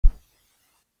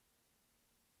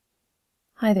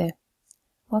Hi there,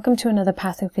 welcome to another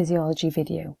pathophysiology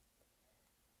video.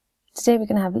 Today we're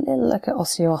going to have a little look at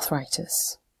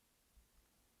osteoarthritis.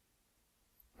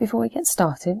 Before we get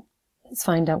started, let's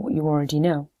find out what you already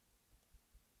know.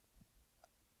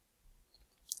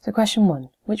 So question 1,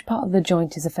 which part of the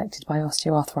joint is affected by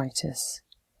osteoarthritis?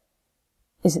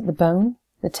 Is it the bone,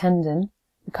 the tendon,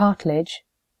 the cartilage,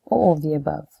 or all of the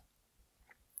above?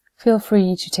 Feel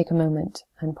free to take a moment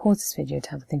and pause this video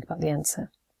to have a think about the answer.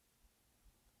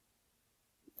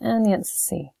 And the answer is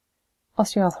C.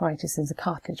 Osteoarthritis is a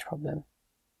cartilage problem.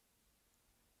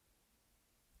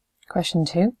 Question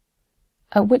 2.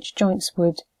 At which joints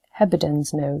would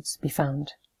Heberden's nodes be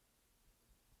found?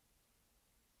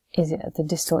 Is it at the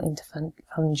distal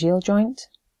interphalangeal joint,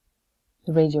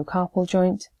 the radiocarpal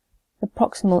joint, the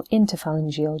proximal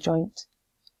interphalangeal joint,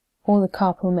 or the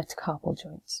carpometacarpal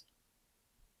joints?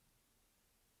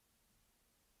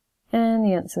 And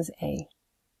the answer is A.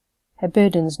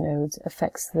 Heberden's nodes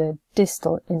affects the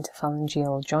distal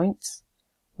interphalangeal joints,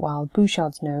 while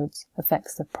Bouchard's nodes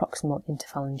affects the proximal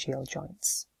interphalangeal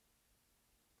joints.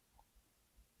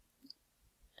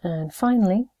 And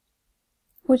finally,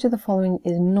 which of the following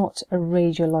is not a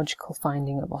radiological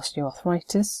finding of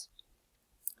osteoarthritis?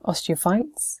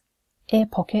 Osteophytes, air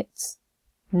pockets,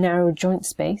 narrow joint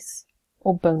space,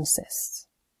 or bone cysts?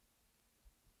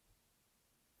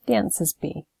 The answer is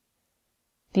B.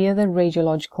 The other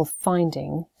radiological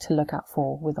finding to look out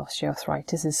for with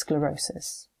osteoarthritis is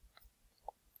sclerosis.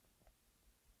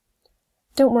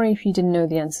 Don't worry if you didn't know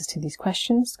the answers to these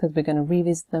questions, because we're going to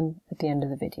revisit them at the end of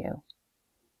the video.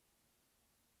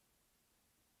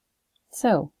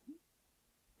 So,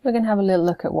 we're going to have a little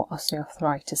look at what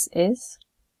osteoarthritis is,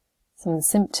 some of the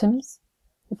symptoms,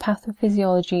 the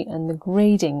pathophysiology and the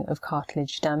grading of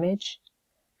cartilage damage,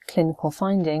 clinical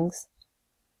findings,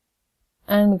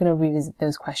 and we're going to revisit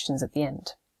those questions at the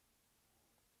end.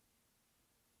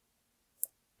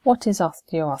 What is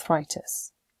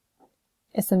osteoarthritis?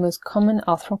 It's the most common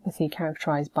arthropathy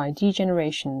characterized by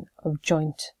degeneration of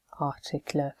joint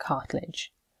articular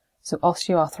cartilage. So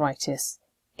osteoarthritis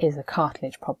is a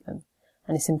cartilage problem,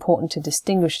 and it's important to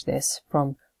distinguish this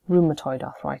from rheumatoid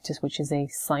arthritis, which is a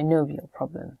synovial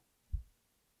problem.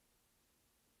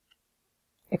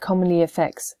 It commonly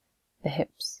affects the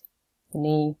hips, the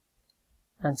knee,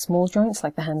 and small joints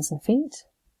like the hands and feet.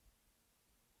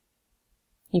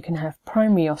 You can have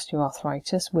primary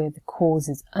osteoarthritis where the cause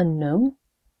is unknown,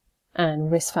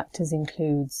 and risk factors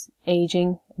includes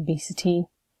aging, obesity,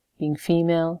 being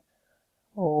female,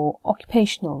 or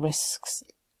occupational risks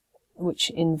which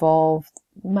involve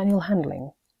manual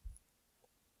handling.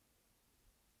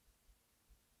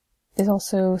 There's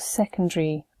also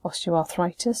secondary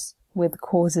osteoarthritis where the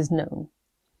cause is known.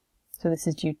 So this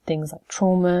is due to things like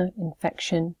trauma,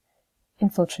 infection,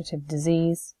 infiltrative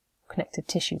disease, connective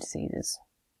tissue diseases.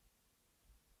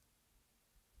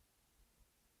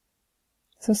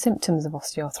 So symptoms of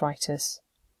osteoarthritis.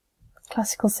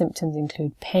 Classical symptoms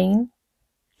include pain,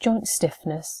 joint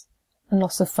stiffness, and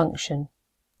loss of function.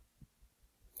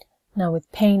 Now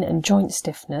with pain and joint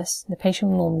stiffness, the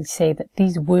patient will normally say that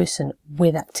these worsen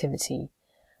with activity.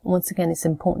 And once again, it's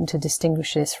important to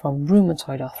distinguish this from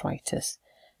rheumatoid arthritis,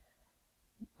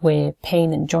 where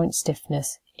pain and joint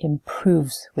stiffness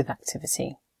improves with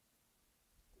activity.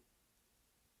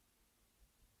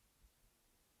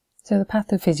 So the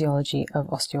pathophysiology of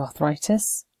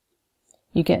osteoarthritis,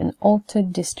 you get an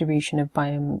altered distribution of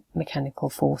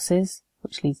biomechanical forces,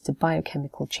 which leads to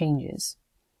biochemical changes.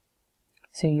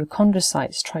 So your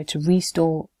chondrocytes try to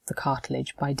restore the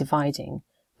cartilage by dividing,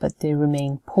 but they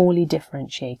remain poorly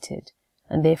differentiated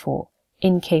and therefore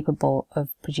incapable of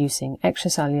producing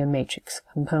extracellular matrix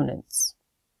components.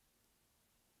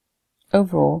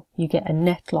 Overall, you get a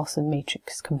net loss of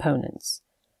matrix components.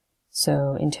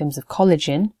 So in terms of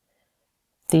collagen,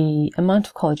 the amount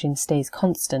of collagen stays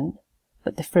constant,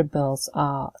 but the fibrils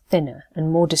are thinner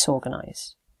and more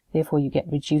disorganized. Therefore, you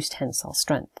get reduced tensile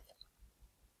strength.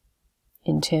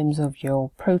 In terms of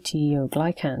your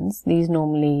proteoglycans, these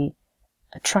normally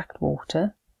attract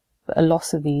water, but a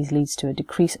loss of these leads to a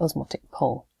decreased osmotic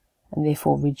pull and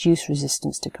therefore reduced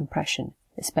resistance to compression,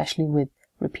 especially with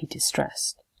repeated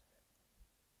stress.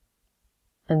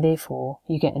 And therefore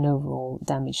you get an overall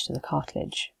damage to the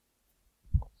cartilage.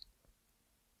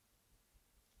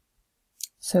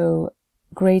 So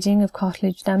grading of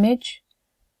cartilage damage.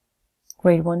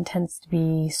 Grade 1 tends to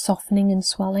be softening and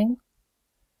swelling.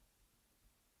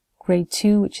 Grade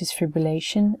 2, which is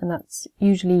fibrillation, and that's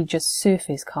usually just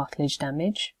surface cartilage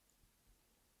damage.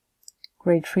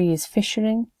 Grade 3 is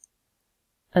fissuring,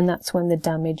 and that's when the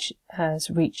damage has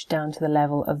reached down to the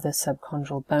level of the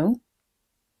subchondral bone.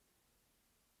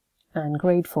 and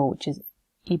grade 4, which is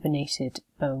ebanated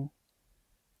bone.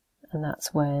 And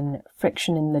that's when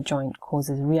friction in the joint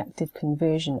causes reactive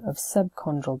conversion of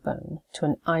subchondral bone to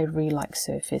an ivory-like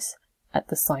surface at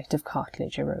the site of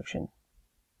cartilage erosion.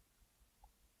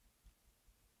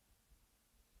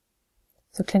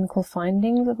 So clinical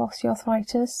findings of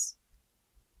osteoarthritis.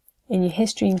 In your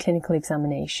history and clinical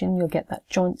examination, you'll get that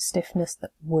joint stiffness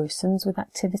that worsens with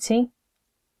activity.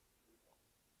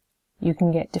 You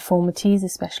can get deformities,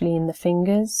 especially in the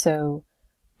fingers, so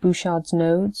Bouchard's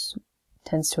nodes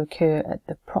tends to occur at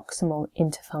the proximal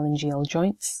interphalangeal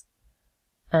joints,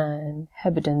 and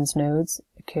Heberden's nodes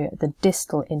occur at the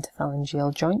distal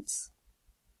interphalangeal joints.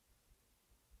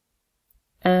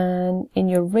 And in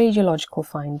your radiological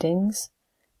findings,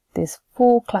 there's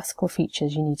 4 classical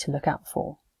features you need to look out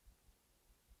for.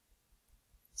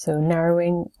 So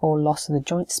narrowing or loss of the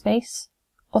joint space,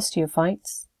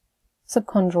 osteophytes,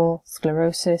 subchondral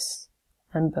sclerosis,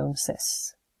 and bone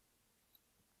cysts.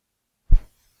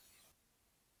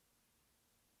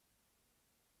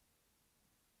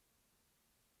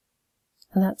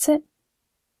 And that's it.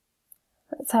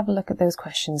 Let's have a look at those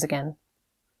questions again.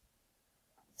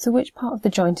 So which part of the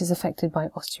joint is affected by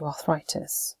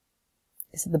osteoarthritis?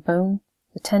 Is it the bone,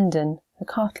 the tendon, the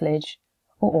cartilage,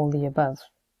 or all the above?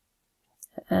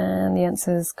 And the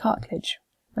answer is cartilage.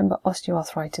 Remember,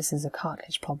 osteoarthritis is a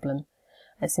cartilage problem.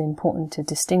 It's important to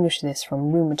distinguish this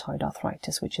from rheumatoid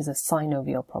arthritis, which is a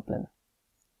synovial problem.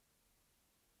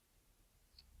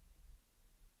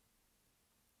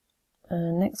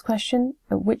 Next question,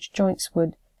 at which joints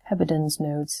would Heberden's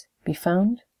nodes be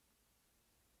found?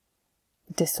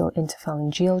 The distal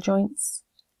interphalangeal joints,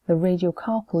 the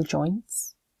radiocarpal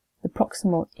joints, the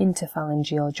proximal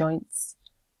interphalangeal joints,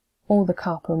 or the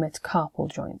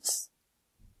carpometacarpal joints?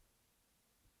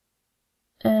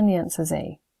 And the answer is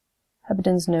A.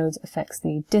 Heberden's nodes affects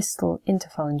the distal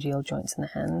interphalangeal joints in the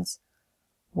hands,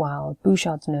 while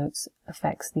Bouchard's nodes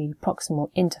affects the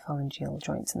proximal interphalangeal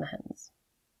joints in the hands.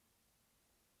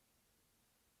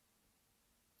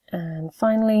 And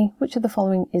finally, which of the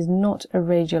following is not a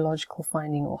radiological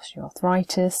finding of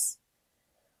osteoarthritis?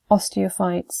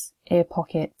 Osteophytes, air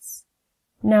pockets,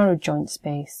 narrow joint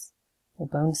space, or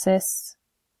bone cysts?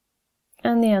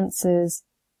 And the answer is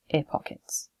air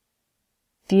pockets.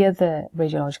 The other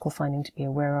radiological finding to be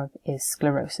aware of is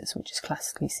sclerosis, which is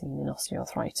classically seen in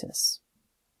osteoarthritis.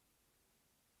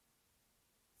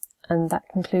 And that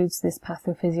concludes this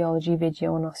pathophysiology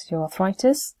video on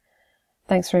osteoarthritis.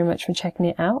 Thanks very much for checking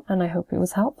it out, and I hope it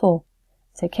was helpful.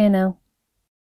 Take care now.